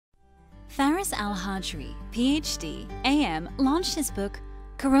Faris Al-Hajri, PhD, AM, launched his book,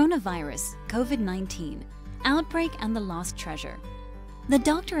 Coronavirus, COVID-19, Outbreak and the Lost Treasure. The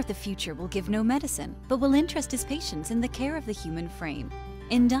doctor of the future will give no medicine, but will interest his patients in the care of the human frame,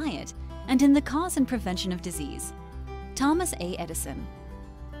 in diet, and in the cause and prevention of disease. Thomas A. Edison.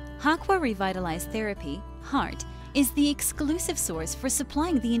 Aqua Revitalized Therapy, HEART, is the exclusive source for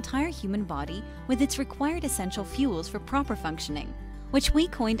supplying the entire human body with its required essential fuels for proper functioning, which we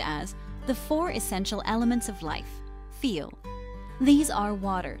coined as the 4 essential elements of life, feel. These are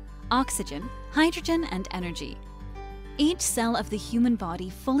water, oxygen, hydrogen, and energy. Each cell of the human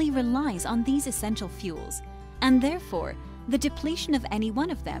body fully relies on these essential fuels, and therefore, the depletion of any one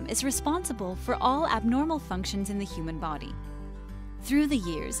of them is responsible for all abnormal functions in the human body. Through the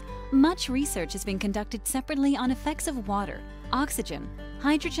years, much research has been conducted separately on effects of water, oxygen,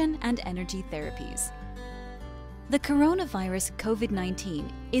 hydrogen, and energy therapies. The coronavirus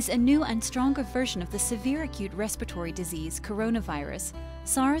COVID-19 is a new and stronger version of the severe acute respiratory disease coronavirus,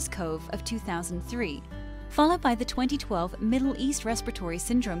 SARS-CoV of 2003, followed by the 2012 Middle East Respiratory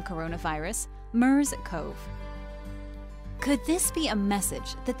Syndrome coronavirus, MERS-CoV. Could this be a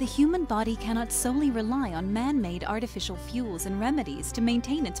message that the human body cannot solely rely on man-made artificial fuels and remedies to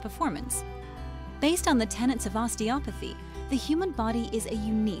maintain its performance? Based on the tenets of osteopathy, the human body is a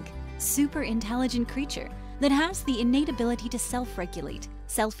unique, super-intelligent creature that has the innate ability to self-regulate,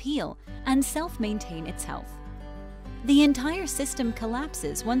 self-heal, and self-maintain its health. The entire system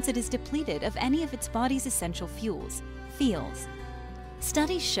collapses once it is depleted of any of its body's essential fuels, feels.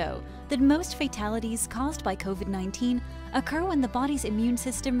 Studies show that most fatalities caused by COVID-19 occur when the body's immune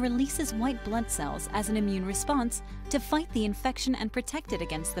system releases white blood cells as an immune response to fight the infection and protect it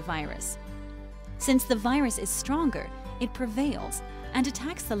against the virus. Since the virus is stronger, it prevails and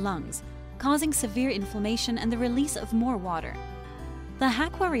attacks the lungs, causing severe inflammation and the release of more water. The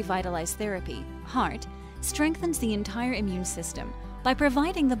Aqua Revitalized Therapy, HEART, strengthens the entire immune system by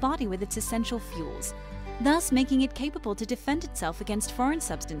providing the body with its essential fuels, thus making it capable to defend itself against foreign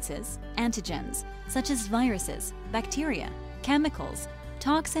substances, antigens, such as viruses, bacteria, chemicals,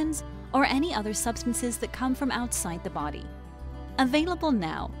 toxins, or any other substances that come from outside the body. Available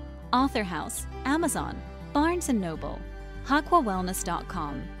now, Author House, Amazon, Barnes & Noble,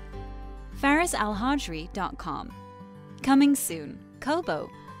 aquawellness.com, farisalhajri.com. Coming soon, Kobo,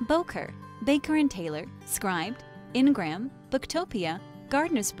 Boker, Baker & Taylor, Scribed, Ingram, Booktopia,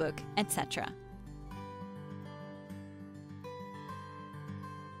 Gardner's Book, etc.